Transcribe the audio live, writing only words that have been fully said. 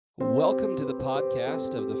Welcome to the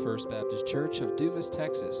podcast of the First Baptist Church of Dumas,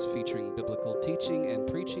 Texas, featuring biblical teaching and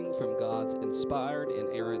preaching from God's inspired,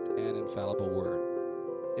 inerrant, and infallible Word.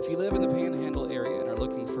 If you live in the Panhandle area and are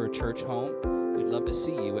looking for a church home, we'd love to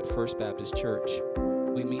see you at First Baptist Church.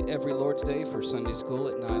 We meet every Lord's Day for Sunday school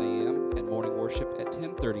at 9 a.m. and morning worship at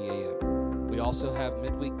 10:30 a.m. We also have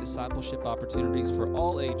midweek discipleship opportunities for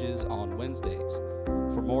all ages on Wednesdays.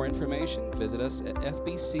 For more information, visit us at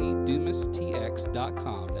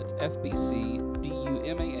fbcdumastx.com. That's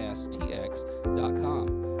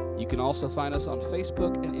fbcdumastx.com. You can also find us on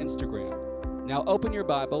Facebook and Instagram. Now open your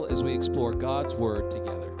Bible as we explore God's Word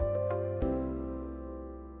together.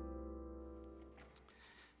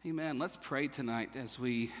 Amen. Let's pray tonight as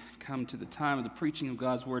we come to the time of the preaching of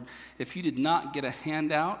God's Word. If you did not get a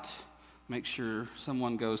handout, make sure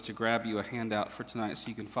someone goes to grab you a handout for tonight so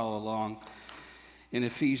you can follow along in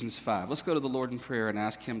Ephesians 5. Let's go to the Lord in prayer and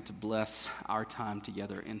ask Him to bless our time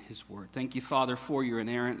together in His Word. Thank you, Father, for your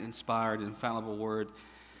inerrant, inspired, infallible Word.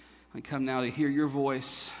 I come now to hear your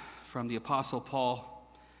voice from the Apostle Paul.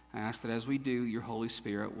 I ask that as we do, your Holy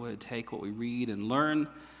Spirit would take what we read and learn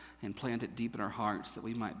and plant it deep in our hearts that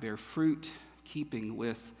we might bear fruit, keeping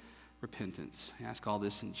with repentance. I ask all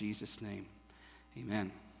this in Jesus' name.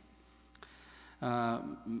 Amen.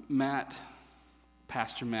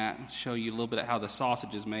 Pastor Matt, show you a little bit of how the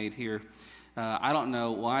sausage is made here. I don't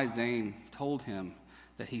know why Zane told him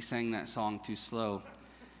that he sang that song too slow,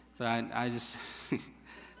 but I just,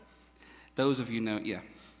 those of you know,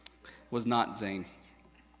 was not Zane.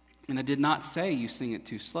 And I did not say you sing it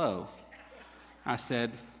too slow. I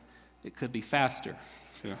said it could be faster.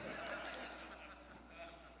 So,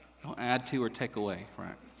 don't add to or take away,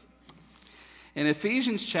 right? In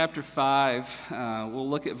Ephesians chapter 5, we'll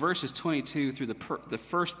look at verses 22 through the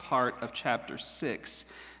first part of chapter 6.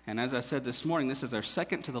 And as I said this morning, this is our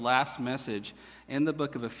second to the last message in the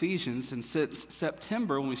book of Ephesians. And since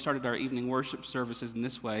September, when we started our evening worship services in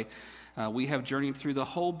this way, we have journeyed through the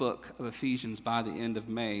whole book of Ephesians by the end of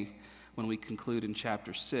May when we conclude in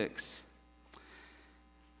chapter 6.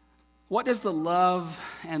 What does the love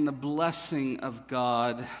and the blessing of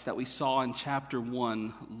God that we saw in chapter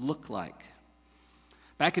 1 look like?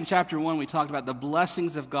 Back in chapter 1, we talked about the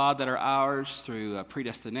blessings of God that are ours through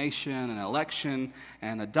predestination and election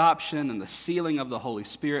and adoption and the sealing of the Holy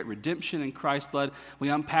Spirit, redemption in Christ's blood. We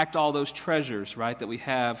unpacked all those treasures, right, that we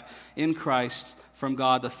have in Christ from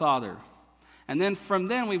God the Father. And then from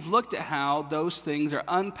then, we've looked at how those things are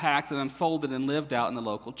unpacked and unfolded and lived out in the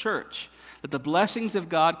local church. That the blessings of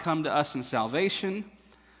God come to us in salvation.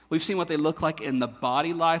 We've seen what they look like in the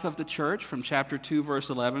body life of the church from chapter 2, verse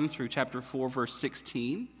 11 through chapter 4, verse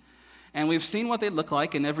 16. And we've seen what they look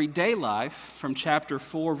like in everyday life from chapter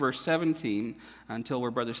 4, verse 17 until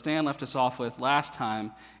where Brother Stan left us off with last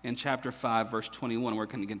time in chapter 5, verse 21. We're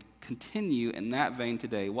going to continue in that vein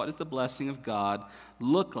today. What does the blessing of God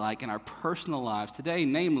look like in our personal lives today,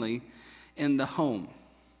 namely in the home?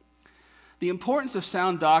 The importance of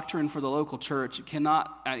sound doctrine for the local church it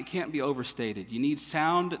can't be overstated. You need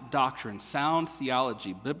sound doctrine, sound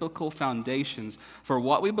theology, biblical foundations for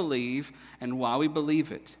what we believe and why we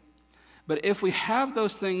believe it. But if we have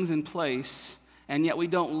those things in place and yet we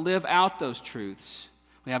don't live out those truths,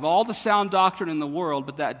 we have all the sound doctrine in the world,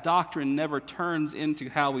 but that doctrine never turns into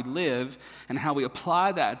how we live and how we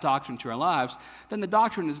apply that doctrine to our lives, then the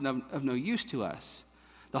doctrine is of no use to us.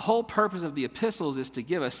 The whole purpose of the epistles is to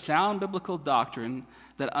give us sound biblical doctrine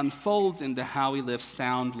that unfolds into how we live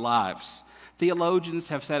sound lives. Theologians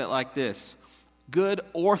have said it like this: good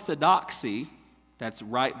orthodoxy, that's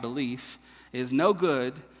right belief, is no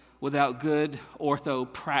good without good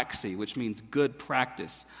orthopraxy, which means good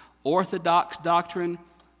practice. Orthodox doctrine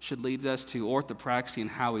should lead us to orthopraxy in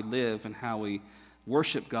how we live and how we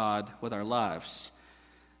worship God with our lives.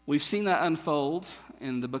 We've seen that unfold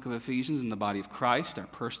in the book of Ephesians in the body of Christ, our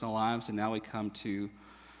personal lives, and now we come to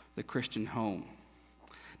the Christian home.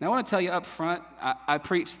 Now I want to tell you up front, I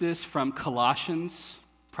preached this from Colossians,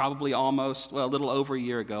 probably a little over a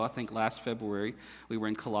year ago. I think last February we were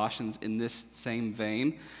in Colossians in this same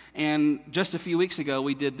vein. And just a few weeks ago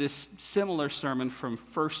we did this similar sermon from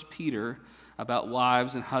 1 Peter about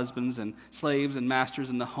wives and husbands and slaves and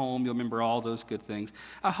masters in the home. You'll remember all those good things.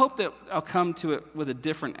 I hope that I'll come to it with a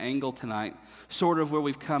different angle tonight, sort of where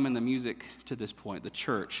we've come in the music to this point, the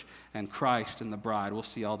church and Christ and the bride. We'll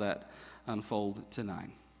see all that unfold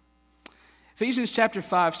tonight. Ephesians chapter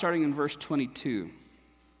 5, starting in verse 22.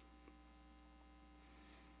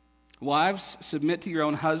 Wives, submit to your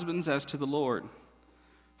own husbands as to the Lord.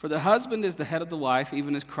 For the husband is the head of the wife,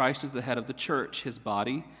 even as Christ is the head of the church, his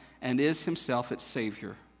body, and is himself its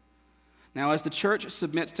Savior. Now, as the church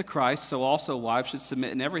submits to Christ, so also wives should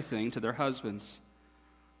submit in everything to their husbands.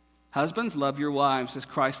 Husbands, love your wives as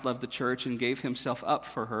Christ loved the church and gave himself up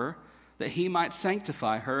for her, that he might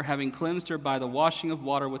sanctify her, having cleansed her by the washing of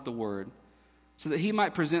water with the word, so that he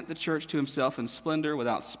might present the church to himself in splendor,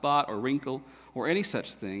 without spot or wrinkle or any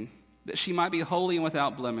such thing, that she might be holy and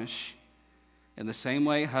without blemish. In the same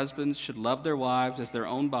way, husbands should love their wives as their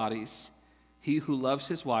own bodies. He who loves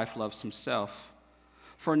his wife loves himself.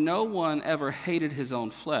 For no one ever hated his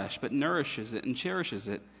own flesh, but nourishes it and cherishes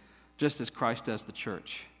it, just as Christ does the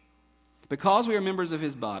church. Because we are members of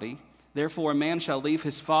his body, therefore a man shall leave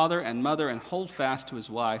his father and mother and hold fast to his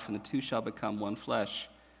wife, and the two shall become one flesh.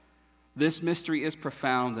 This mystery is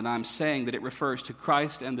profound, and I'm saying that it refers to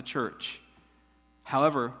Christ and the church.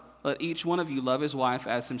 However, let each one of you love his wife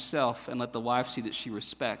as himself, and let the wife see that she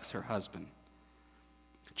respects her husband.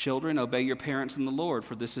 Children, obey your parents in the Lord,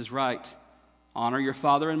 for this is right. Honor your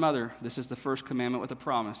father and mother. This is the first commandment with a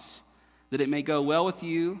promise, that it may go well with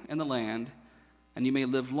you in the land, and you may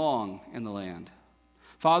live long in the land.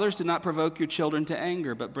 Fathers, do not provoke your children to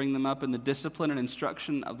anger, but bring them up in the discipline and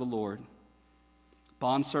instruction of the Lord.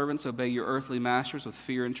 Bondservants, obey your earthly masters with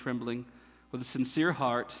fear and trembling, with a sincere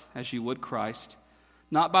heart, as you would Christ,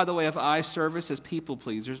 not by the way of eye service as people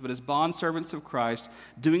pleasers, but as bondservants of Christ,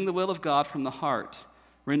 doing the will of God from the heart,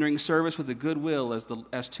 rendering service with a good will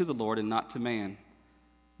as to the Lord and not to man,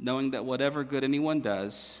 knowing that whatever good anyone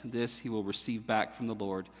does, this he will receive back from the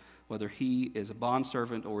Lord, whether he is a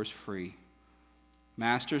bondservant or is free.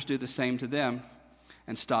 Masters, do the same to them,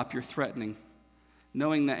 and stop your threatening,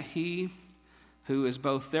 knowing that he who is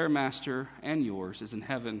both their master and yours is in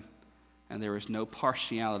heaven, and there is no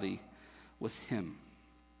partiality with him.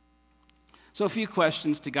 So a few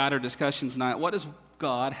questions to guide our discussion tonight. What does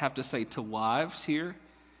God have to say to wives here?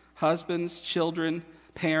 Husbands, children,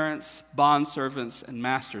 parents, bondservants, and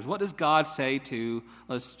masters. What does God say to,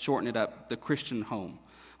 let's shorten it up, the Christian home?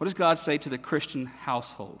 What does God say to the Christian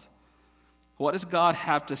household? What does God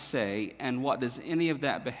have to say, and what does any of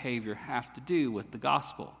that behavior have to do with the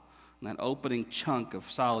gospel? And that opening chunk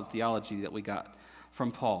of solid theology that we got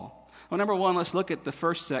from Paul. Well, number one, let's look at the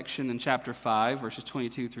first section in chapter 5, verses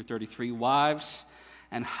 22 through 33, wives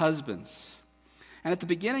and husbands. And at the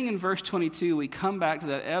beginning in verse 22, we come back to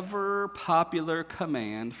that ever popular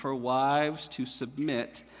command for wives to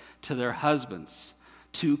submit to their husbands,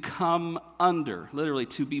 to come under, literally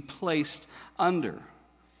to be placed under.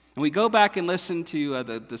 And we go back and listen to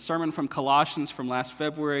the sermon from Colossians from last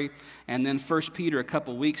February, and then 1 Peter a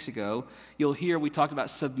couple weeks ago. You'll hear we talked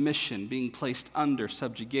about submission, being placed under,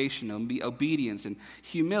 subjugation, obedience, and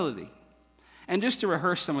humility. And just to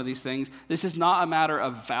rehearse some of these things, this is not a matter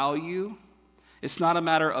of value. It's not a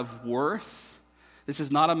matter of worth. This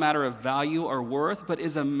is not a matter of value or worth, but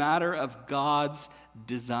is a matter of God's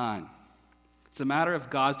design. It's a matter of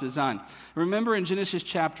God's design. Remember in Genesis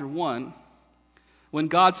chapter 1, when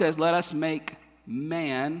God says, let us make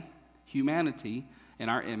man, humanity, in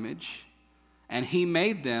our image, and he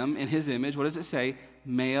made them in his image, what does it say?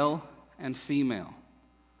 Male and female.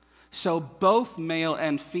 So both male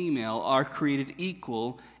and female are created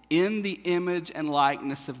equal in the image and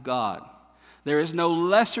likeness of God. There is no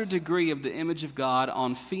lesser degree of the image of God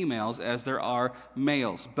on females as there are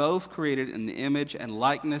males, both created in the image and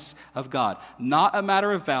likeness of God. Not a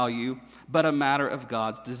matter of value, but a matter of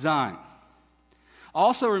God's design.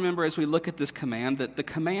 Also remember as we look at this command that the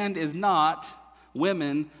command is not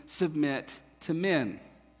women submit to men.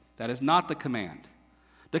 That is not the command.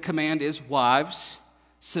 The command is wives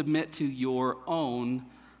submit to your own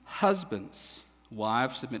husbands.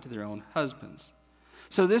 Wives submit to their own husbands.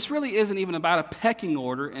 So this really isn't even about a pecking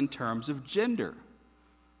order in terms of gender.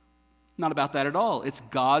 Not about that at all. It's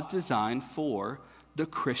God's design for the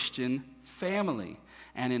Christian family,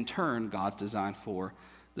 and in turn, God's design for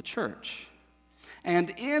the church.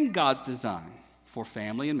 And in God's design for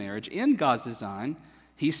family and marriage, in God's design,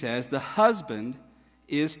 he says the husband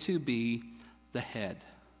is to be the head.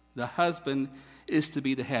 The husband is to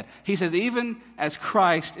be the head. He says even as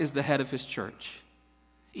Christ is the head of his church,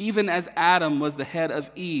 even as Adam was the head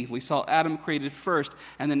of Eve. We saw Adam created first,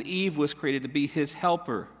 and then Eve was created to be his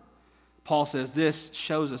helper. Paul says this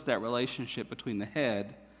shows us that relationship between the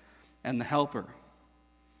head and the helper.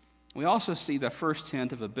 We also see the first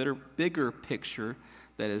hint of a bigger picture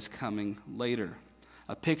that is coming later.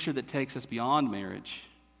 A picture that takes us beyond marriage,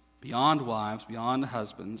 beyond wives, beyond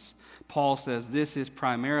husbands. Paul says this is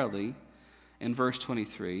primarily, in verse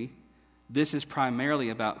 23, this is primarily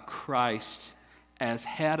about Christ as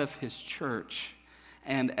head of his church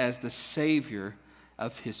and as the Savior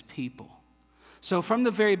of his people. So from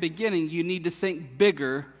the very beginning, you need to think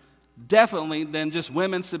bigger definitely than just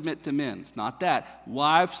women submit to men. It's not that.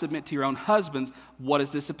 Wives, submit to your own husbands. What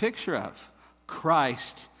is this a picture of?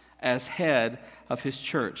 Christ as head of his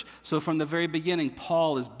church. So from the very beginning,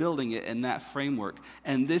 Paul is building it in that framework.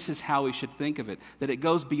 And this is how we should think of it, that it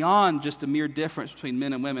goes beyond just a mere difference between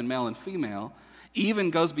men and women, male and female,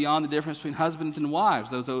 even goes beyond the difference between husbands and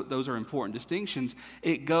wives. Those are important distinctions.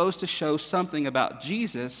 It goes to show something about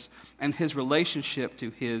Jesus and his relationship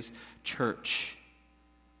to his church.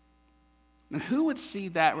 And who would see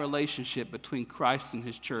that relationship between Christ and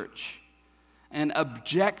his church and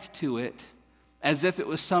object to it as if it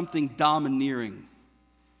was something domineering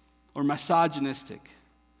or misogynistic?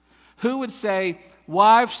 Who would say,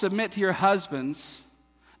 wives, submit to your husbands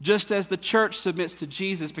just as the church submits to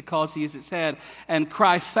Jesus because he is its head, and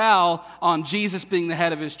cry foul on Jesus being the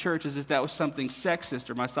head of his church as if that was something sexist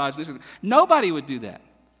or misogynistic? Nobody would do that.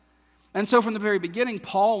 And so from the very beginning,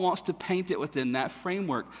 Paul wants to paint it within that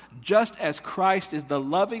framework. Just as Christ is the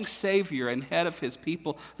loving Savior and head of his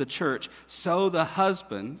people, the church, so the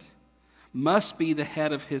husband must be the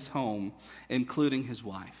head of his home, including his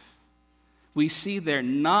wife. We see there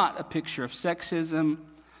not a picture of sexism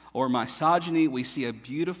or misogyny. We see a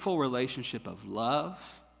beautiful relationship of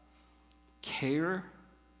love, care,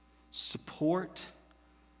 support,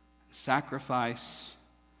 sacrifice,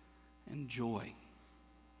 and joy.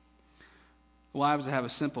 Wives, I have a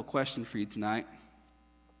simple question for you tonight.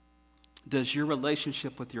 Does your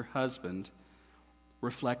relationship with your husband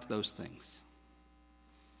reflect those things?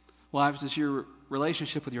 Wives, does your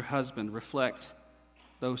relationship with your husband reflect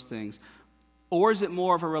those things? Or is it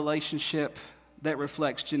more of a relationship that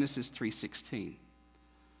reflects Genesis 3:16?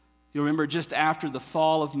 You remember just after the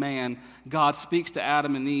fall of man, God speaks to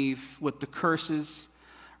Adam and Eve with the curses.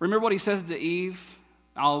 Remember what he says to Eve?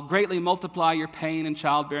 I'll greatly multiply your pain and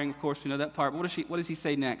childbearing. Of course, we know that part. But what does he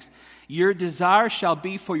say next? Your desire shall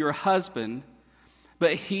be for your husband,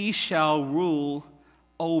 but he shall rule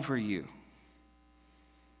over you.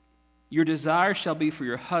 Your desire shall be for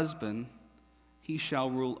your husband, he shall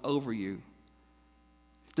rule over you.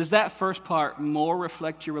 Does that first part more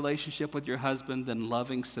reflect your relationship with your husband than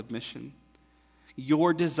loving submission?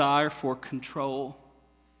 Your desire for control,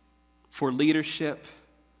 for leadership,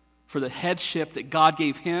 for the headship that God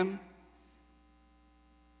gave him?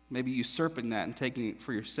 Maybe usurping that and taking it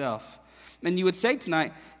for yourself. And you would say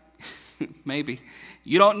tonight, maybe,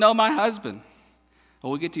 you don't know my husband.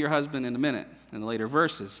 Well, we'll get to your husband in a minute, in the later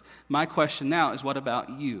verses. My question now is, what about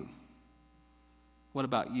you? What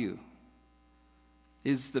about you?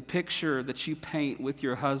 Is the picture that you paint with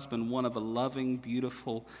your husband one of a loving,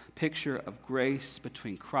 beautiful picture of grace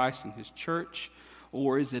between Christ and his church?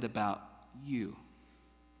 Or is it about you?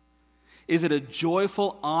 Is it a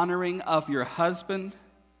joyful honoring of your husband,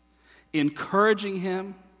 encouraging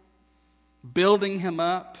him, building him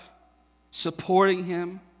up, supporting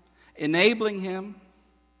him, enabling him?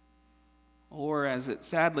 Or, as it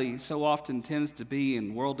sadly so often tends to be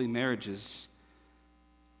in worldly marriages,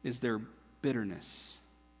 is there bitterness,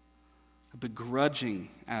 a begrudging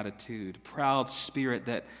attitude, a proud spirit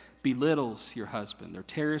that belittles your husband or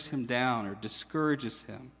tears him down or discourages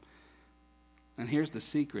him? And here's the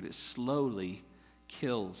secret: it slowly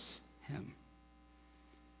kills him.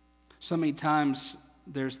 So many times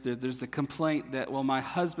there's the complaint that, well, my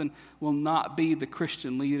husband will not be the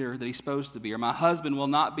Christian leader that he's supposed to be, or my husband will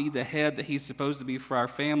not be the head that he's supposed to be for our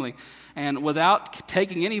family. And without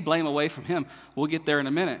taking any blame away from him, we'll get there in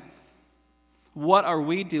a minute. What are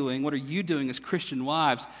we doing, what are you doing as Christian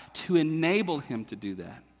wives to enable him to do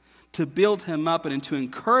that, to build him up and to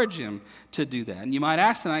encourage him to do that? And you might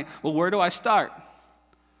ask tonight, well, where do I start?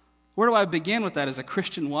 Where do I begin with that as a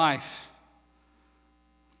Christian wife?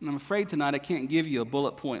 And I'm afraid tonight I can't give you a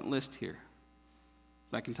bullet point list here.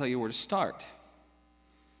 But I can tell you where to start.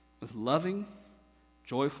 With loving,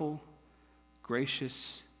 joyful,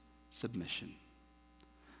 gracious submission.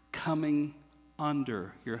 Coming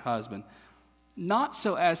under your husband. Not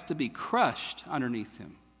so as to be crushed underneath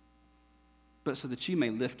him, but so that you may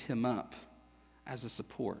lift him up as a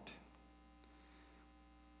support.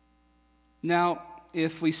 Now,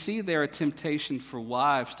 if we see there a temptation for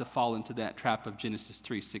wives to fall into that trap of Genesis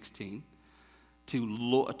 3:16,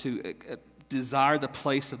 to desire the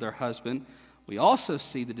place of their husband, we also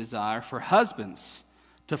see the desire for husbands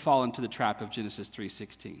to fall into the trap of Genesis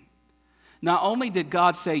 3:16. Not only did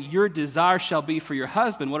God say, your desire shall be for your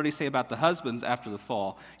husband, what did he say about the husbands after the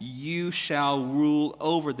fall? You shall rule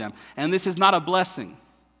over them. And this is not a blessing.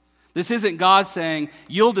 This isn't God saying,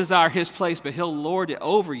 you'll desire his place, but he'll lord it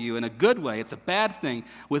over you in a good way. It's a bad thing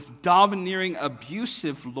with domineering,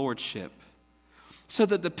 abusive lordship. So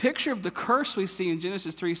that the picture of the curse we see in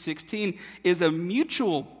Genesis 3:16 is a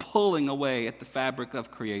mutual pulling away at the fabric of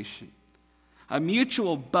creation, a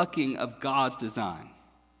mutual bucking of God's design.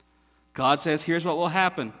 God says, here's what will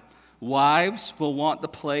happen. Wives will want the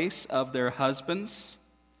place of their husbands,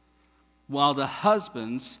 while the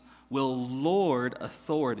husbands will lord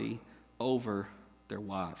authority over their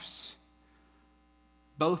wives.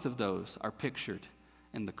 Both of those are pictured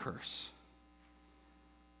in the curse.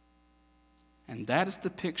 And that is the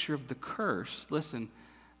picture of the curse, listen,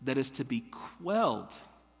 that is to be quelled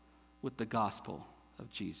with the gospel of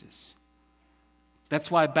Jesus. That's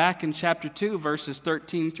why back in chapter 2, verses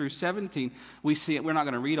 13 through 17, we see it. We're not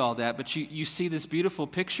going to read all that, but you see this beautiful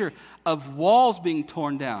picture of walls being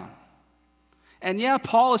torn down. And yeah,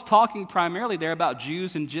 Paul is talking primarily there about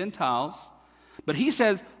Jews and Gentiles, but he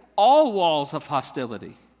says all walls of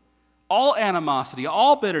hostility, all animosity,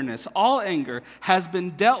 all bitterness, all anger has been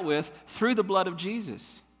dealt with through the blood of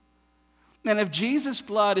Jesus. And if Jesus'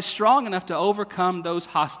 blood is strong enough to overcome those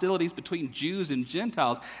hostilities between Jews and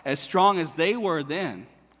Gentiles, as strong as they were then,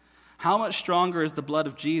 how much stronger is the blood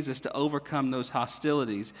of Jesus to overcome those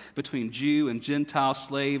hostilities between Jew and Gentile,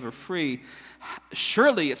 slave or free?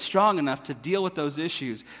 Surely it's strong enough to deal with those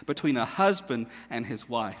issues between a husband and his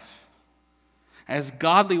wife. As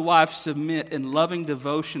godly wives submit in loving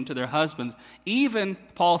devotion to their husbands, even,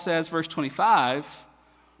 Paul says, verse 25,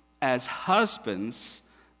 as husbands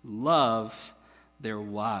love their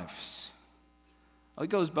wives. It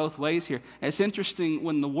goes both ways here. It's interesting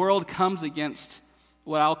when the world comes against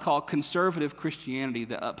what I'll call conservative Christianity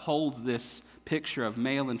that upholds this picture of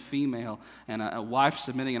male and female and a wife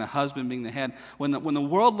submitting and a husband being the head. When the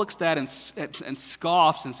world looks at that and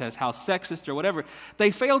scoffs and says how sexist or whatever, they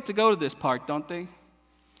fail to go to this part, don't they?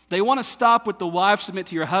 They want to stop with the wife submit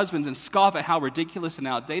to your husbands and scoff at how ridiculous and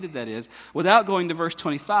outdated that is without going to verse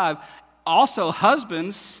 25. Also,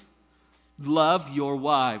 husbands, love your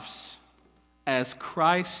wives as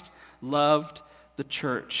Christ loved the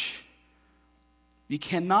church. You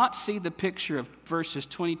cannot see the picture of verses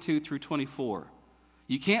 22 through 24.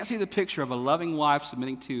 You can't see the picture of a loving wife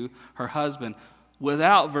submitting to her husband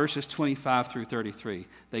without verses 25 through 33.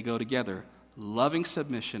 They go together. Loving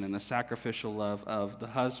submission and the sacrificial love of the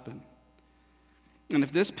husband. And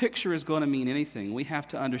if this picture is going to mean anything, we have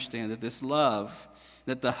to understand that this love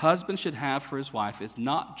that the husband should have for his wife is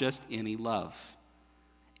not just any love.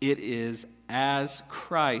 It is as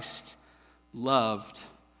Christ loved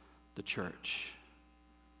the church.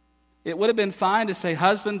 It would have been fine to say,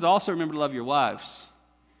 husbands, also remember to love your wives.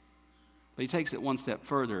 But he takes it one step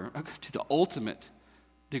further to the ultimate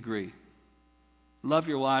degree. Love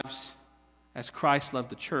your wives as Christ loved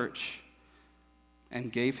the church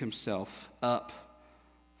and gave himself up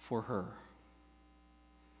for her.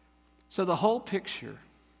 So the whole picture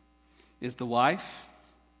is the wife,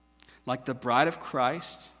 like the bride of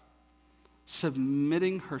Christ,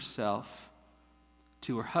 submitting herself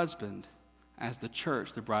to her husband as the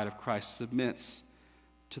church, the bride of Christ, submits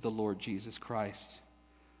to the Lord Jesus Christ.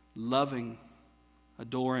 Loving,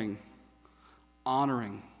 adoring,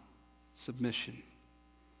 honoring submission.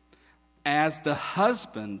 As the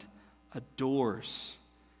husband adores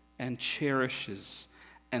and cherishes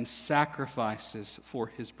and sacrifices for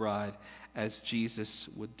his bride as Jesus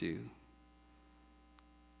would do.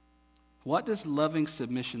 What does loving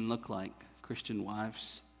submission look like, Christian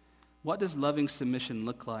wives? What does loving submission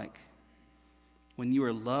look like when you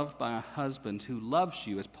are loved by a husband who loves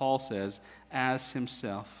you, as Paul says, as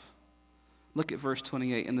himself? Look at verse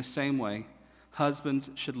 28. In the same way, husbands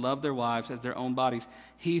should love their wives as their own bodies.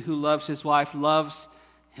 He who loves his wife loves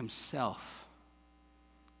himself.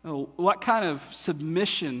 Oh, what kind of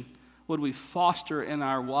submission would we foster in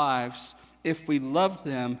our wives if we loved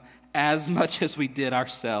them as much as we did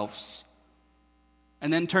ourselves?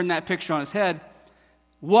 And then turn that picture on its head.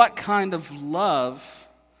 What kind of love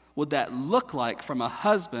would that look like from a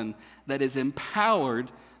husband that is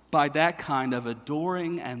empowered by that kind of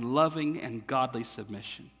adoring and loving and godly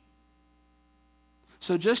submission?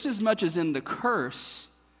 So just as much as in the curse,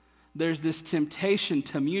 there's this temptation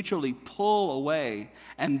to mutually pull away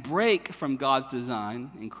and break from God's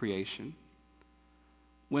design in creation.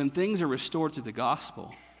 When things are restored to the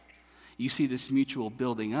gospel, you see this mutual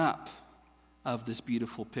building up of this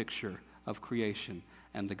beautiful picture of creation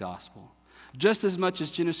and the gospel. Just as much as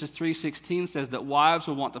Genesis 3:16 says that wives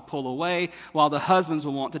will want to pull away while the husbands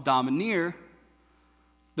will want to domineer,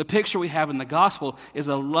 the picture we have in the gospel is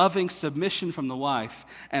a loving submission from the wife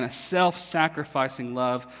and a self-sacrificing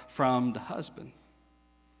love from the husband.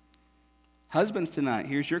 Husbands tonight,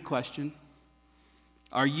 here's your question.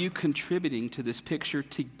 Are you contributing to this picture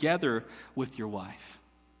together with your wife?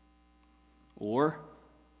 Or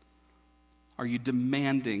are you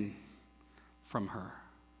demanding from her?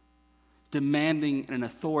 Demanding in an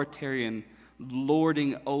authoritarian,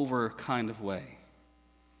 lording over kind of way.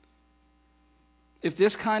 If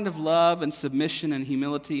this kind of love and submission and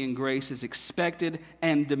humility and grace is expected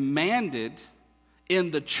and demanded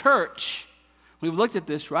in the church, we've looked at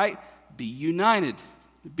this, right? Be united.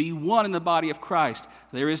 Be one in the body of Christ.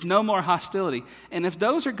 There is no more hostility. And if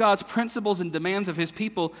those are God's principles and demands of his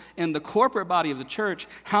people in the corporate body of the church,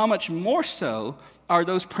 how much more so are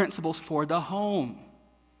those principles for the home?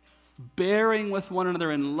 Bearing with one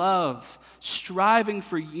another in love, striving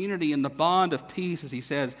for unity in the bond of peace, as he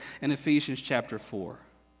says in Ephesians chapter 4.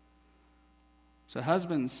 So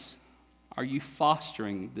husbands, are you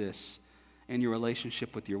fostering this in your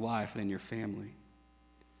relationship with your wife and in your family?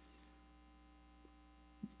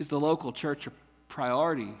 Is the local church a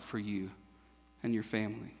priority for you and your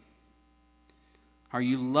family? Are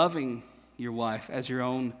you loving your wife as your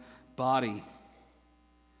own body?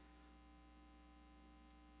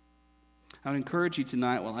 I would encourage you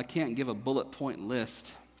tonight, while I can't give a bullet point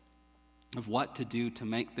list of what to do to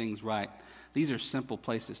make things right, these are simple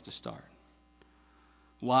places to start.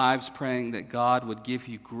 Wives, praying that God would give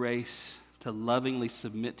you grace to lovingly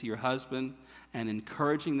submit to your husband and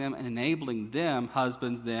encouraging them and enabling them,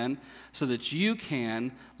 husbands then, so that you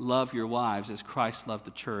can love your wives as Christ loved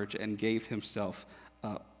the church and gave himself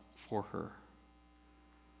up for her.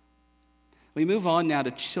 We move on now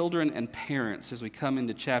to children and parents as we come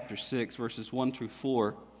into chapter 6, verses 1 through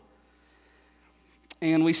 4.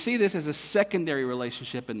 And we see this as a secondary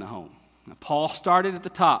relationship in the home. Now, Paul started at the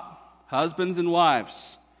top, husbands and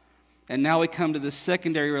wives. And now we come to this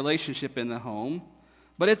secondary relationship in the home,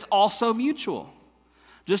 but it's also mutual.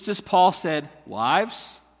 Just as Paul said,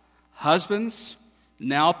 wives, husbands,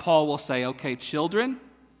 now Paul will say, okay, children,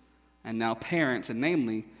 and now parents, and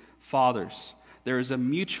namely, fathers. There is a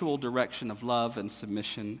mutual direction of love and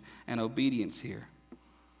submission and obedience here.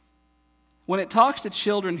 When it talks to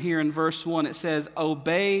children here in verse 1, it says,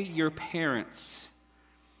 obey your parents.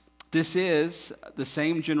 This is the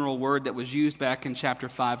same general word that was used back in chapter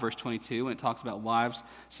 5, verse 22, when it talks about wives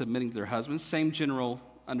submitting to their husbands. Same general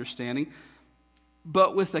understanding,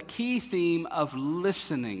 but with a key theme of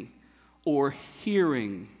listening or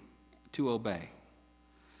hearing to obey.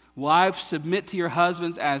 Wives, submit to your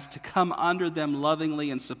husbands as to come under them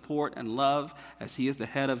lovingly and support and love, as he is the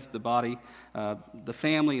head of the body, the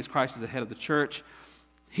family, as Christ is the head of the church.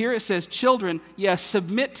 Here it says, children, yes,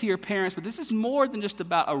 submit to your parents, but this is more than just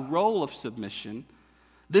about a role of submission.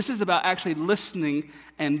 This is about actually listening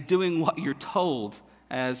and doing what you're told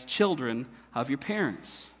as children of your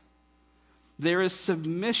parents. There is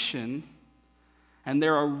submission, and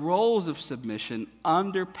there are roles of submission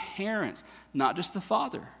under parents, not just the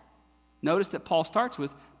father. Notice that Paul starts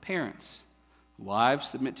with parents. Wives,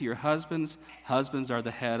 submit to your husbands. Husbands are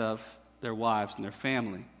the head of their wives and their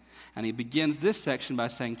family. And he begins this section by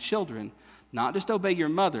saying, children, not just obey your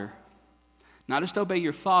mother, not just obey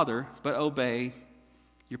your father, but obey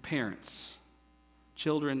your parents.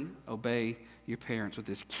 Children, obey your parents, with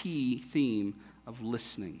this key theme of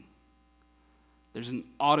listening. There's an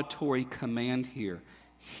auditory command here.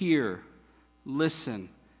 Hear, listen,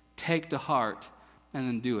 take to heart, and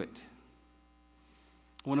then do it.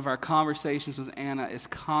 One of our conversations with Anna is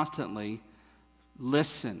constantly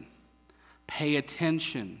listen, pay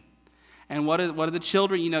attention. And what are the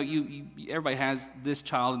children? You know, everybody has this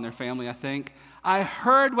child in their family, I think. I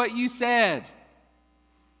heard what you said.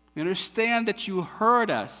 We understand that you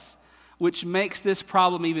heard us, which makes this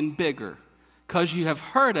problem even bigger, because you have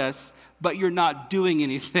heard us, but you're not doing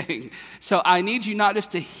anything. So I need you not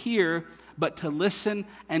just to hear, but to listen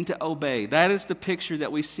and to obey. That is the picture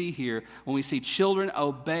that we see here when we see children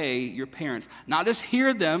obey your parents. Not just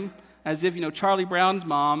hear them, as if, Charlie Brown's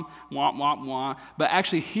mom, wah, wah, wah, but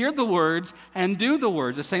actually hear the words and do the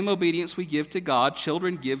words. The same obedience we give to God,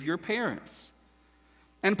 children, give your parents.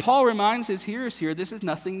 And Paul reminds his hearers here, this is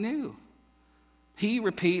nothing new. He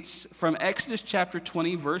repeats from Exodus chapter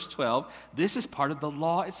 20, verse 12, this is part of the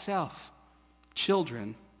law itself.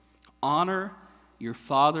 Children, honor your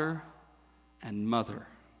father and mother.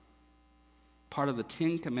 Part of the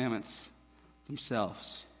 10 Commandments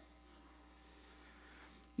themselves.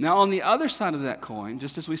 Now, on the other side of that coin,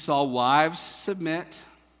 just as we saw wives submit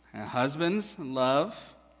and husbands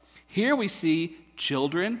love, here we see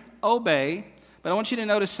children obey. But I want you to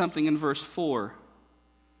notice something in verse 4.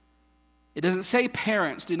 It doesn't say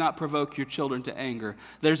parents do not provoke your children to anger.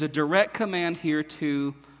 There's a direct command here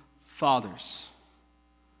to fathers.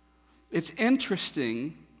 It's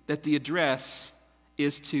interesting that the address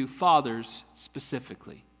is to fathers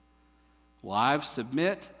specifically. Wives,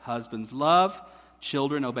 submit. Husbands, love.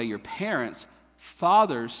 Children, obey your parents.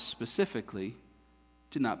 Fathers, specifically,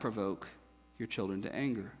 do not provoke your children to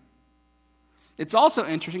anger. It's also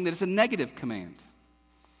interesting that it's a negative command.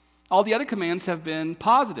 All the other commands have been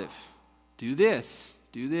positive. Do this,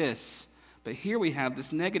 do this. But here we have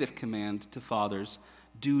this negative command to fathers.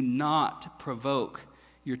 Do not provoke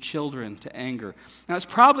your children to anger. Now, it's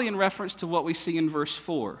probably in reference to what we see in verse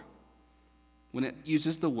 4 when it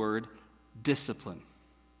uses the word discipline.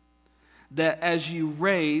 That as you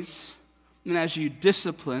raise and as you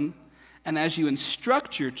discipline and as you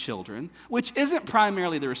instruct your children, which isn't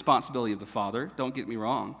primarily the responsibility of the father, don't get me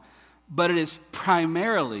wrong, but it is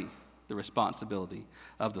primarily the responsibility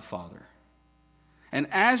of the father. And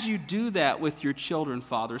as you do that with your children,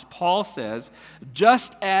 fathers, Paul says,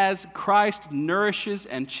 just as Christ nourishes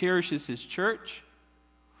and cherishes his church,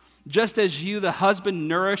 just as you, the husband,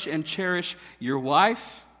 nourish and cherish your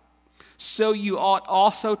wife, so you ought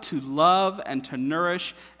also to love and to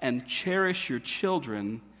nourish and cherish your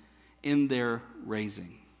children in their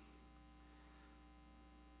raising.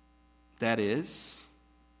 That is,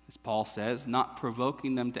 as Paul says, not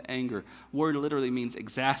provoking them to anger. Word literally means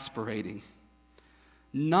exasperating.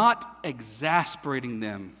 Not exasperating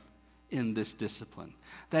them in this discipline.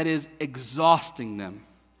 That is, exhausting them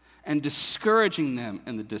and discouraging them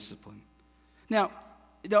in the discipline. Now,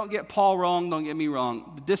 don't get Paul wrong, don't get me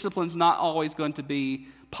wrong. The discipline's not always going to be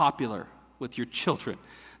popular with your children.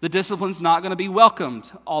 The discipline's not going to be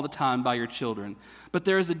welcomed all the time by your children. But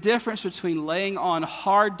there is a difference between laying on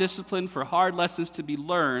hard discipline for hard lessons to be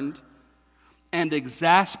learned and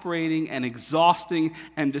exasperating and exhausting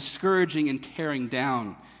and discouraging and tearing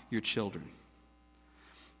down your children.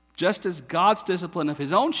 Just as God's discipline of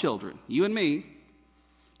his own children, you and me,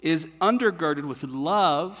 is undergirded with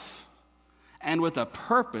love and with a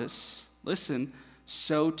purpose, listen,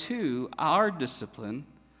 so too our discipline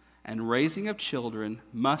and raising of children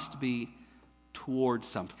must be toward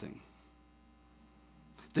something.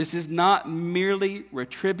 This is not merely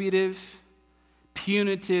retributive,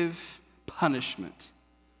 punitive punishment.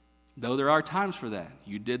 Though there are times for that.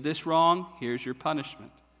 You did this wrong, here's your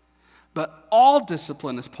punishment. But all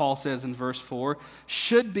discipline, as Paul says in verse 4,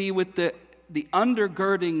 should be with the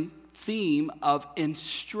undergirding theme of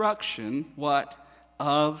instruction, what?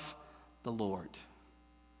 Of the Lord.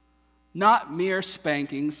 Not mere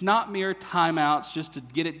spankings, not mere timeouts just to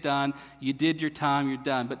get it done. You did your time, you're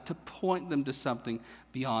done. But to point them to something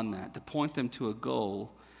beyond that, to point them to a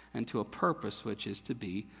goal and to a purpose, which is to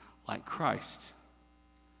be like Christ.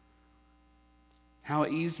 How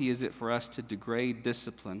easy is it for us to degrade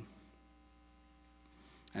discipline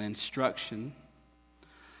and instruction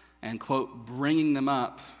and, quote, bringing them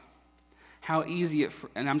up? How easy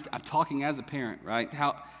and I'm talking as a parent, right?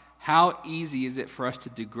 How easy is it for us to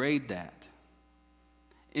degrade that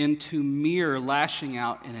into mere lashing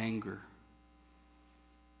out in anger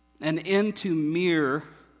and into mere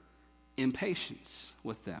impatience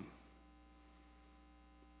with them?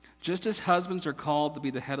 Just as husbands are called to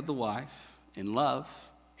be the head of the wife in love,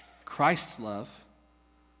 Christ's love,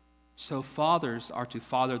 so fathers are to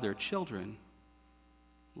father their children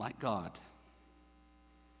like God.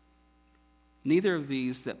 Neither of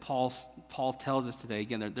these that Paul tells us today,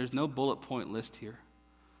 again, there's no bullet point list here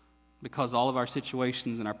because all of our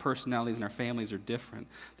situations and our personalities and our families are different.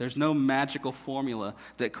 There's no magical formula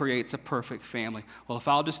that creates a perfect family. Well, if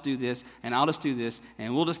I'll just do this and I'll just do this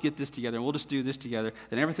and we'll just get this together and we'll just do this together,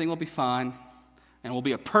 then everything will be fine and we'll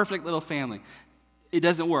be a perfect little family. It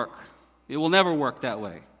doesn't work. It will never work that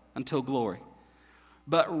way until glory.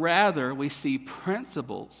 But rather, we see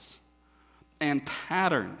principles and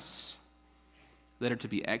patterns that are to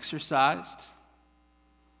be exercised,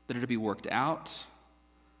 that are to be worked out,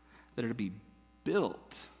 that are to be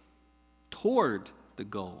built toward the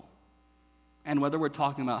goal. And whether we're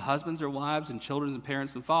talking about husbands or wives and children and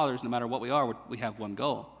parents and fathers, no matter what we are, we have one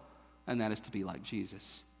goal, and that is to be like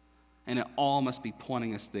Jesus. And it all must be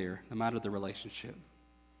pointing us there, no matter the relationship.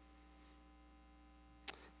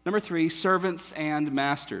 Number 3, servants and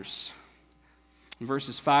masters. In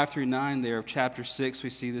verses 5 through 9 there of chapter 6,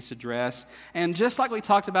 we see this address. And just like we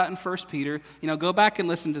talked about in 1 Peter, go back and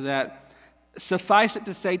listen to that. Suffice it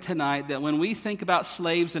to say tonight that when we think about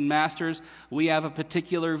slaves and masters, we have a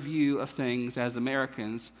particular view of things as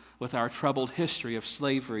Americans with our troubled history of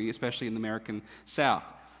slavery, especially in the American South.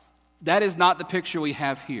 That is not the picture we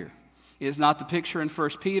have here. It is not the picture in 1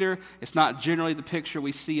 Peter. It's not generally the picture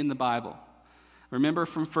we see in the Bible. Remember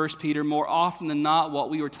from 1 Peter, more often than not, what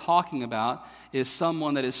we were talking about is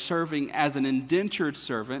someone that is serving as an indentured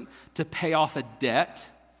servant to pay off a debt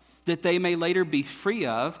that they may later be free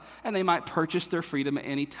of, and they might purchase their freedom at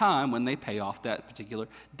any time when they pay off that particular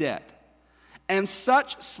debt. And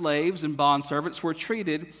such slaves and bondservants were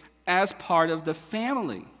treated as part of the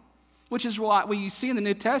family, which is why when you see in the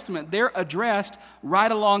New Testament, they're addressed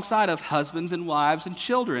right alongside of husbands and wives and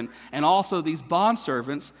children, and also these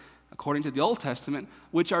bondservants, according to the Old Testament,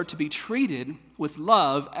 which are to be treated with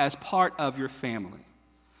love as part of your family.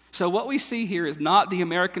 So what we see here is not the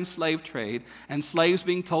American slave trade and slaves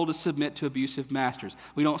being told to submit to abusive masters.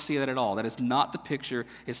 We don't see that at all. That is not the picture.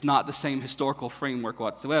 It's not the same historical framework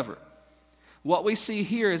whatsoever. What we see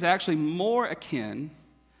here is actually more akin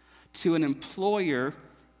to an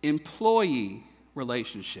employer-employee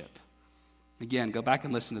relationship. Again, go back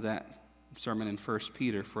and listen to that sermon in 1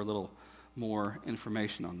 Peter for a little more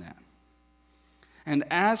information on that. And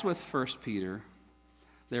as with 1 Peter,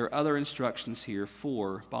 there are other instructions here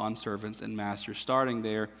for bondservants and masters, starting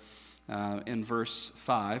there in verse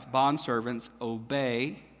 5. Bondservants,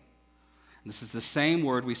 obey. This is the same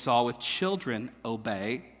word we saw with children,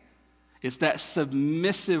 obey. It's that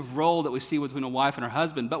submissive role that we see between a wife and her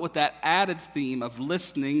husband, but with that added theme of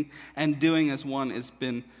listening and doing as one has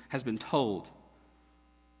been told.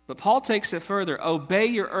 But Paul takes it further. Obey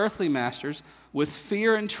your earthly masters with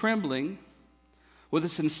fear and trembling, with a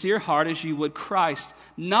sincere heart as you would Christ,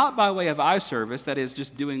 not by way of eye service, that is,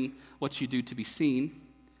 just doing what you do to be seen,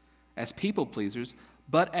 as people pleasers,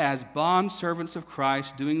 but as bondservants of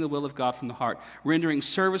Christ, doing the will of God from the heart, rendering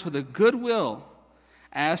service with a good will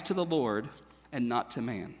as to the Lord and not to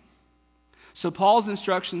man. So Paul's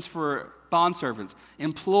instructions for bondservants,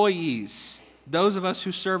 employees, those of us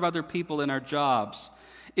who serve other people in our jobs,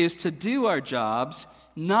 is to do our jobs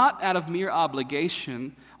not out of mere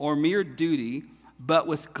obligation or mere duty, but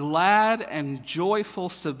with glad and joyful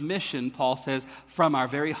submission, Paul says, from our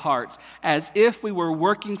very hearts, as if we were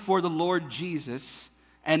working for the Lord Jesus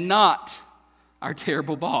and not our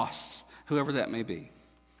terrible boss, whoever that may be.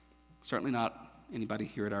 Certainly not anybody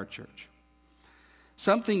here at our church.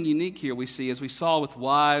 Something unique here we see, as we saw with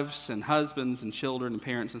wives and husbands and children and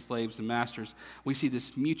parents and slaves and masters, we see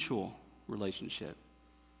this mutual relationship.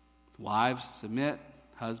 Wives submit,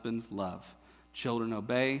 husbands love. Children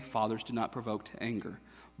obey, fathers do not provoke to anger.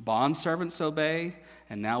 Bondservants obey,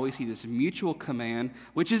 and now we see this mutual command,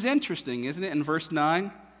 which is interesting, isn't it? In verse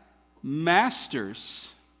 9,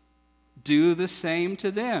 masters, do the same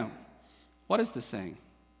to them. What is the same?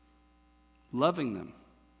 Loving them,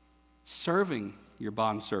 serving your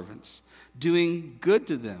bondservants, doing good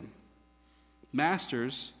to them.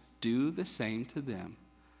 Masters, do the same to them,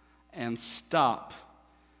 and stop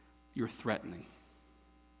your threatening.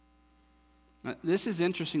 Now, this is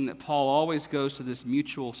interesting that Paul always goes to this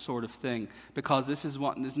mutual sort of thing, because this is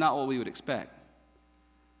not what we would expect.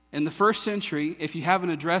 In the first century, if you have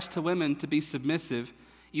an address to women to be submissive,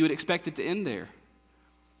 you would expect it to end there.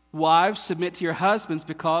 Wives, submit to your husbands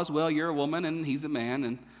because, well, you're a woman and he's a man,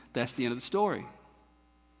 and that's the end of the story.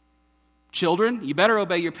 Children, you better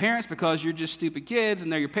obey your parents because you're just stupid kids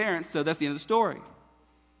and they're your parents, so that's the end of the story.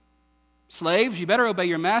 Slaves, you better obey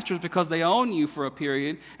your masters because they own you for a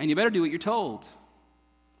period, and you better do what you're told.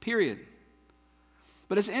 Period.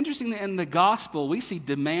 But it's interesting that in the gospel, we see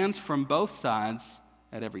demands from both sides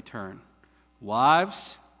at every turn.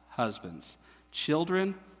 Wives, husbands.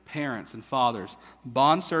 Children, parents and fathers.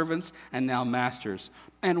 Bondservants, and now masters.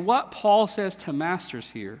 And what Paul says to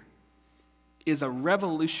masters here is a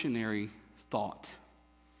revolutionary thought.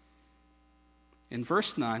 In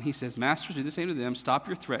verse 9, he says, masters, do the same to them. Stop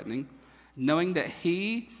your threatening, knowing that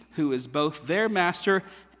he who is both their master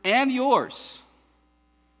and yours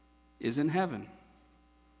is in heaven.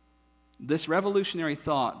 This revolutionary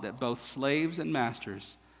thought that both slaves and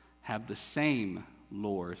masters have the same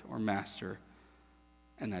Lord or master,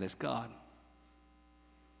 and that is God.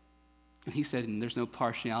 And he said, and there's no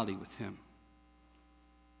partiality with him.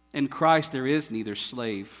 In Christ there is neither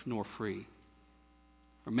slave nor free,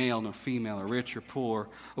 or male nor female, or rich or poor,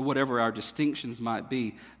 or whatever our distinctions might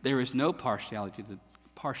be. There is no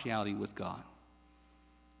partiality with God.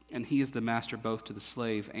 And he is the master both to the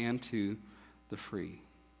slave and to the free.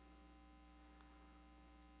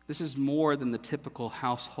 This is more than the typical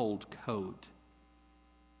household code.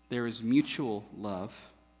 There is mutual love,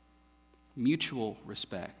 mutual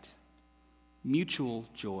respect, mutual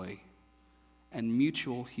joy, and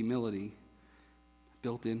mutual humility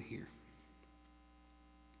built in here.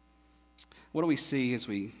 What do we see as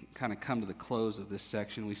we kind of come to the close of this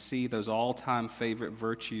section? We see those all-time favorite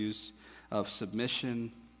virtues of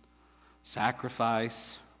submission,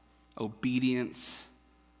 sacrifice, obedience,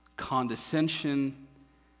 condescension,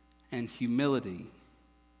 and humility.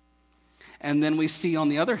 And then we see, on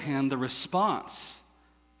the other hand, the response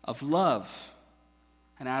of love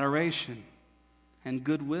and adoration and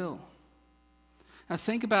goodwill. Now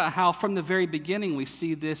think about how from the very beginning we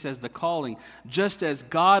see this as the calling. Just as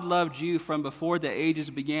God loved you from before the ages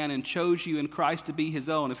began and chose you in Christ to be his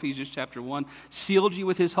own, Ephesians chapter 1, sealed you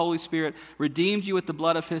with his Holy Spirit, redeemed you with the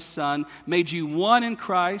blood of his Son, made you one in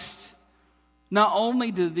Christ. Not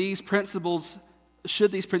only should these principles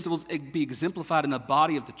be exemplified in the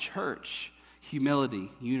body of the church, humility,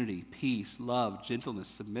 unity, peace, love, gentleness,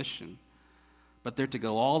 submission, but they're to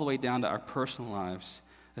go all the way down to our personal lives,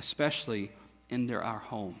 especially into our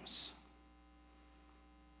homes.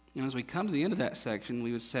 And as we come to the end of that section,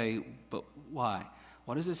 we would say, but why?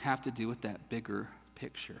 What does this have to do with that bigger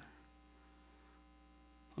picture?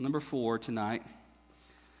 Well, number 4 tonight,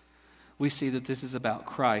 we see that this is about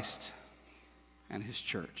Christ and his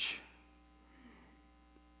church.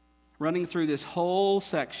 Running through this whole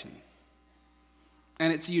section,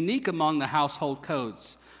 and it's unique among the household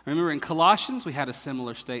codes. Remember in Colossians, we had a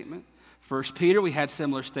similar statement. 1 Peter, we had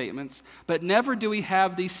similar statements. But never do we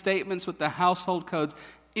have these statements with the household codes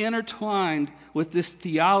intertwined with this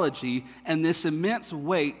theology and this immense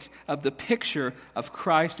weight of the picture of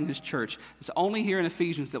Christ and his church. It's only here in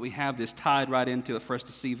Ephesians that we have this tied right into it for us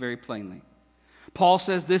to see very plainly. Paul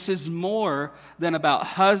says this is more than about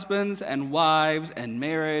husbands and wives and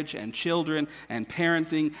marriage and children and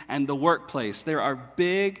parenting and the workplace. There are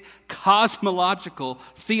big cosmological,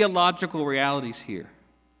 theological realities here.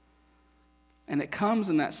 And it comes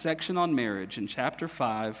in that section on marriage in chapter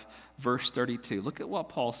 5, verse 32. Look at what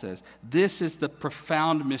Paul says. This is the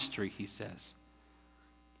profound mystery, he says.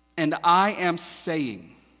 And I am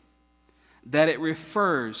saying that it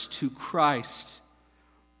refers to Christ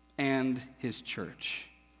and his church.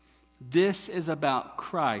 This is about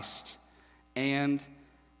Christ and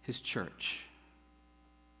his church.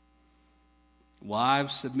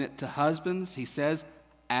 Wives, submit to husbands, he says,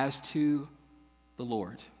 as to the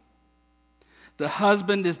Lord. The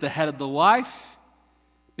husband is the head of the wife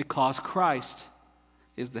because Christ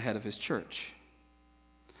is the head of his church.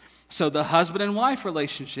 So the husband and wife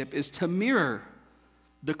relationship is to mirror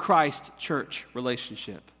the Christ-church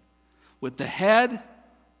relationship with the head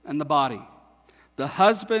and the body, the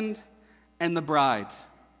husband and the bride.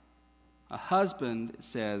 A husband, it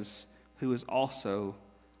says, who is also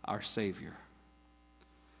our Savior.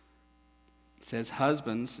 It says,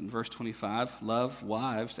 husbands, in verse 25, love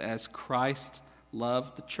wives as Christ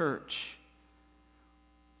loved the church.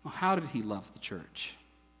 Well, how did he love the church?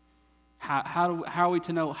 How are we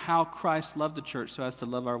to know how Christ loved the church so as to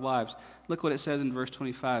love our wives? Look what it says in verse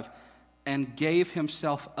 25. And gave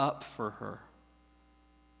himself up for her,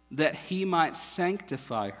 that he might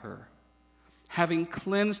sanctify her, having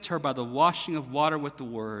cleansed her by the washing of water with the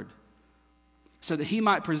word, so that he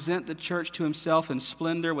might present the church to himself in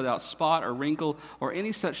splendor, without spot or wrinkle or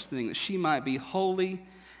any such thing, that she might be holy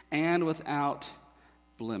and without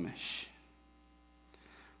blemish.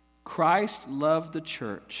 Christ loved the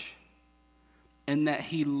church in that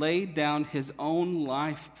he laid down his own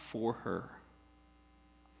life for her,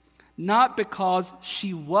 not because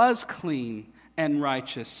she was clean and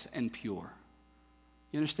righteous and pure.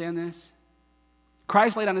 You understand this?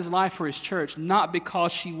 Christ laid down his life for his church, not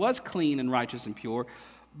because she was clean and righteous and pure,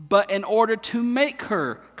 but in order to make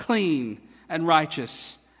her clean and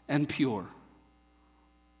righteous and pure.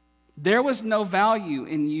 There was no value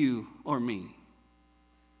in you or me.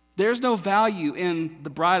 There's no value in the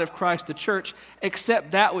bride of Christ, the church,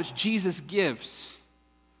 except that which Jesus gives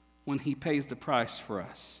when he pays the price for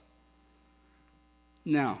us.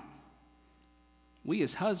 Now, we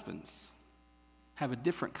as husbands have a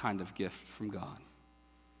different kind of gift from God.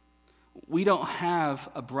 We don't have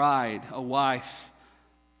a bride, a wife,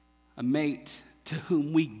 a mate to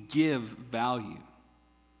whom we give value.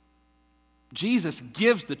 Jesus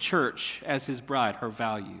gives the church as his bride her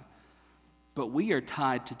value, but we are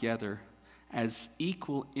tied together as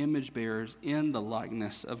equal image bearers in the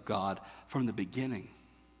likeness of God from the beginning.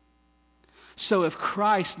 So if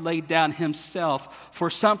Christ laid down himself for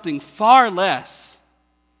something far less,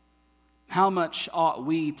 how much ought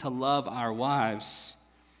we to love our wives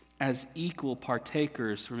as equal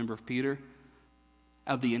partakers, remember Peter,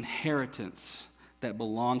 of the inheritance that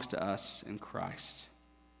belongs to us in Christ?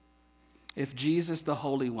 If Jesus, the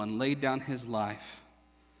Holy One, laid down his life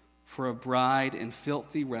for a bride in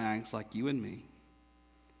filthy rags like you and me,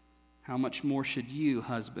 how much more should you,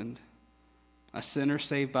 husband, a sinner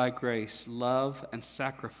saved by grace, love and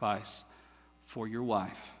sacrifice for your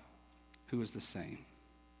wife, who is the same?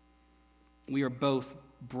 We are both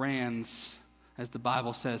brands, as the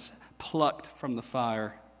Bible says, plucked from the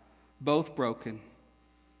fire, both broken,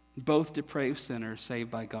 both depraved sinners saved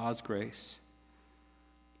by God's grace.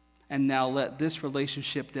 And now let this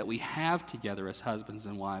relationship that we have together as husbands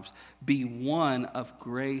and wives be one of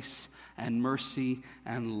grace and mercy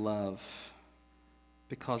and love,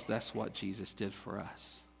 because that's what Jesus did for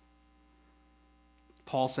us.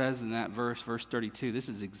 Paul says in that verse 32, this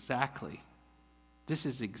is exactly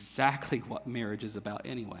what marriage is about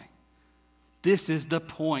anyway. This is the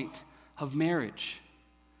point of marriage.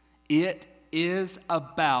 It is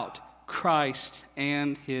about Christ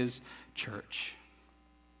and his church.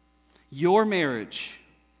 Your marriage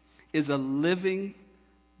is a living,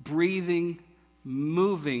 breathing,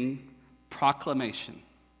 moving proclamation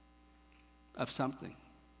of something.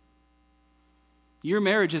 Your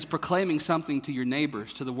marriage is proclaiming something to your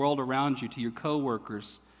neighbors, to the world around you, to your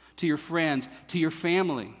coworkers, to your friends, to your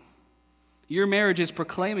family. Your marriage is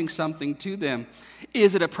proclaiming something to them.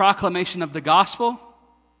 Is it a proclamation of the gospel?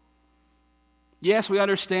 Yes, we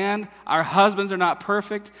understand our husbands are not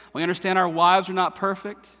perfect. We understand our wives are not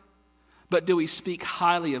perfect. But do we speak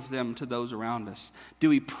highly of them to those around us? Do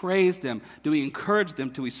we praise them? Do we encourage them?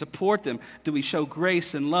 Do we support them? Do we show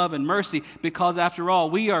grace and love and mercy? Because after all,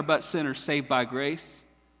 we are but sinners saved by grace.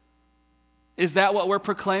 Is that what we're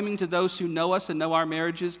proclaiming to those who know us and know our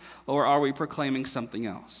marriages? Or are we proclaiming something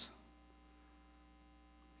else?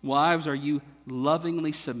 Wives, are you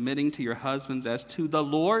lovingly submitting to your husbands as to the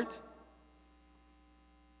Lord?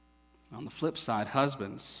 On the flip side,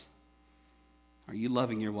 husbands, are you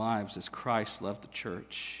loving your wives as Christ loved the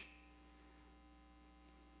church?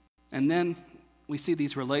 And then we see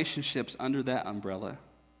these relationships under that umbrella.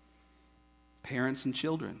 Parents and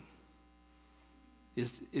children.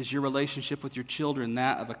 Is your relationship with your children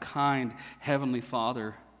that of a kind heavenly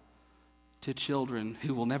Father to children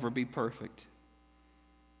who will never be perfect?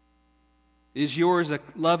 Is yours a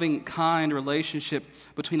loving, kind relationship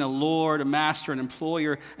between a Lord, a master, an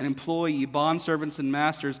employer, an employee, bondservants and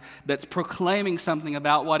masters that's proclaiming something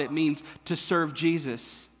about what it means to serve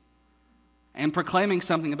Jesus and proclaiming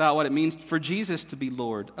something about what it means for Jesus to be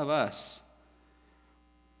Lord of us?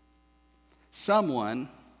 Someone,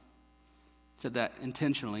 said that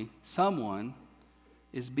intentionally, someone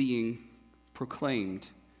is being proclaimed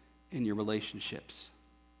in your relationships.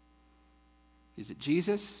 Is it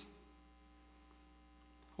Jesus?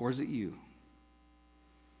 Or is it you?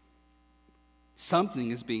 Something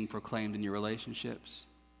is being proclaimed in your relationships.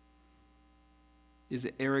 Is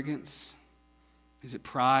it arrogance? Is it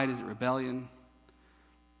pride? Is it rebellion?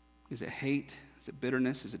 Is it hate? Is it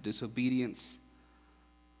bitterness? Is it disobedience?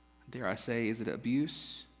 Dare I say, is it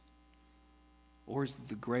abuse? Or is it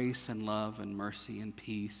the grace and love and mercy and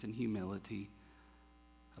peace and humility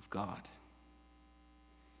of God?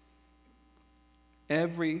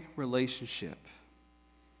 Every relationship,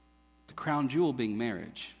 the crown jewel being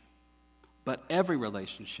marriage, but every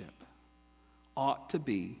relationship ought to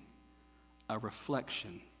be a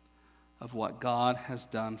reflection of what God has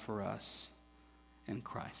done for us in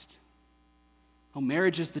Christ. Oh,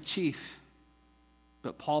 marriage is the chief,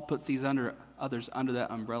 but Paul puts these others under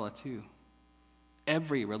that umbrella too.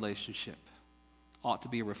 Every relationship ought to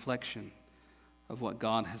be a reflection of what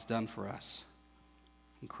God has done for us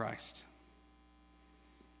in Christ.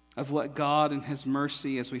 Of what God in his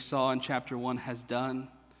mercy, as we saw in chapter 1, has done,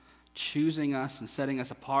 choosing us and setting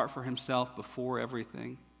us apart for himself before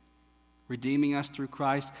everything, redeeming us through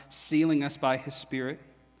Christ, sealing us by his Spirit.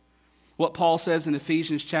 What Paul says in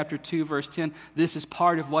Ephesians chapter 2, verse 10, this is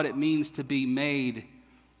part of what it means to be made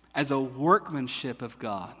as a workmanship of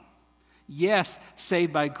God. Yes,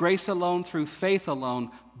 saved by grace alone, through faith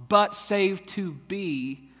alone, but saved to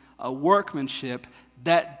be a workmanship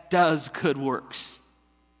that does good works.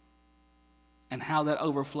 And how that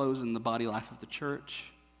overflows in the body life of the church,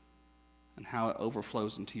 and how it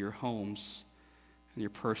overflows into your homes and your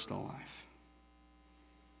personal life.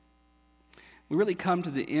 We really come to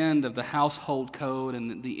the end of the household code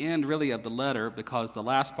and the end really of the letter, because the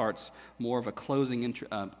last part's more of a closing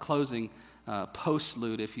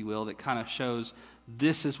postlude, if you will, that kind of shows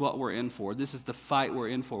this is what we're in for. This is the fight we're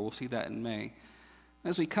in for. We'll see that in May.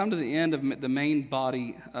 As we come to the end of the main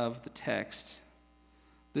body of the text,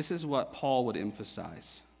 this is what Paul would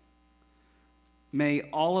emphasize. May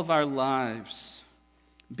all of our lives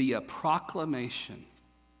be a proclamation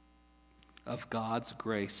of God's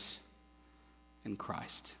grace in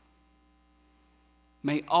Christ.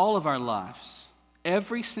 May all of our lives,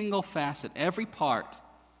 every single facet, every part,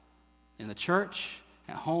 in the church,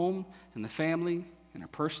 at home, in the family, in our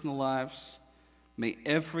personal lives, may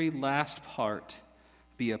every last part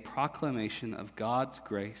be a proclamation of God's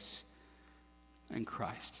grace in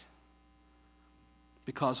Christ.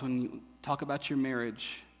 Because when you talk about your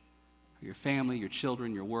marriage, your family, your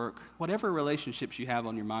children, your work, whatever relationships you have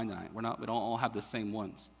on your mind tonight, we don't all have the same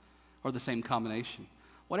ones. or the same combination,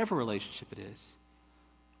 whatever relationship it is.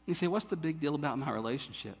 You say, what's the big deal about my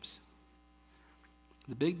relationships?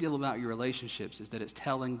 The big deal about your relationships is that it's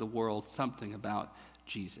telling the world something about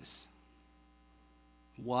Jesus.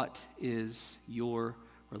 What is your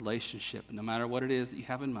relationship? No matter what it is that you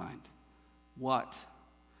have in mind, what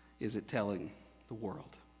is it telling the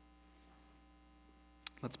world?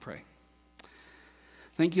 Let's pray.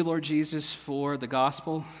 Thank you, Lord Jesus, for the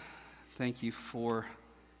gospel. Thank you for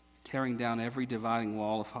tearing down every dividing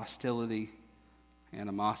wall of hostility,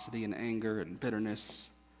 animosity, and anger and bitterness.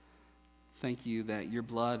 Thank you that your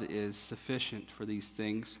blood is sufficient for these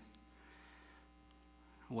things.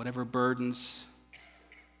 Whatever burdens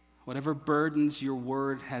your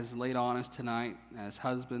word has laid on us tonight as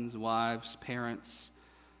husbands, wives, parents,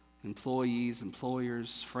 employees,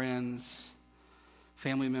 employers, friends,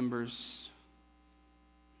 family members,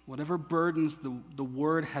 whatever burdens the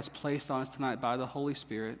word has placed on us tonight by the Holy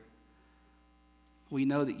Spirit, we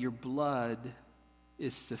know that your blood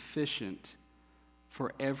is sufficient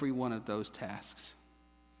for every one of those tasks.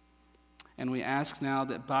 And we ask now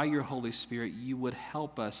that by your Holy Spirit, you would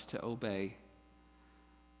help us to obey.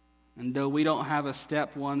 And though we don't have a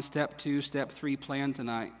step 1, step 2, step 3 plan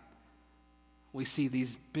tonight, we see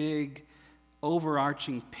these big,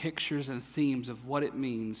 overarching pictures and themes of what it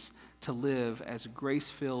means to live as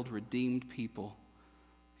grace-filled, redeemed people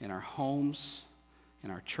in our homes, in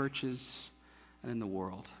our churches, and in the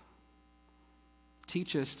world.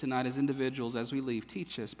 Teach us tonight as individuals as we leave.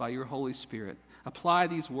 Teach us by your Holy Spirit. Apply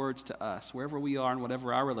these words to us, wherever we are and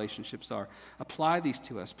whatever our relationships are. Apply these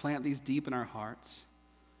to us. Plant these deep in our hearts.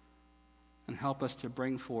 And help us to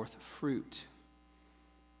bring forth fruit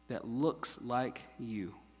that looks like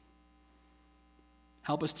you.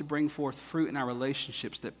 Help us to bring forth fruit in our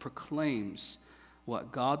relationships that proclaims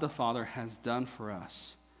what God the Father has done for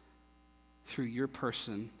us through your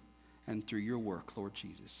person and through your work, Lord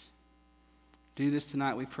Jesus. Do this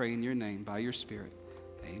tonight, we pray in your name, by your Spirit.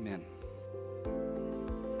 Amen.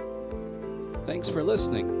 Thanks for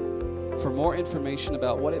listening. For more information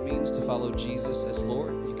about what it means to follow Jesus as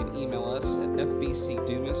Lord, you can email us at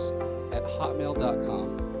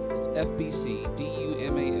fbcdumas@hotmail.com. It's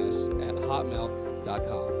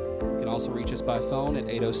fbcdumas@hotmail.com. You can also reach us by phone at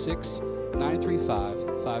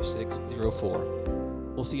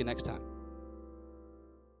 806-935-5604. We'll see you next time.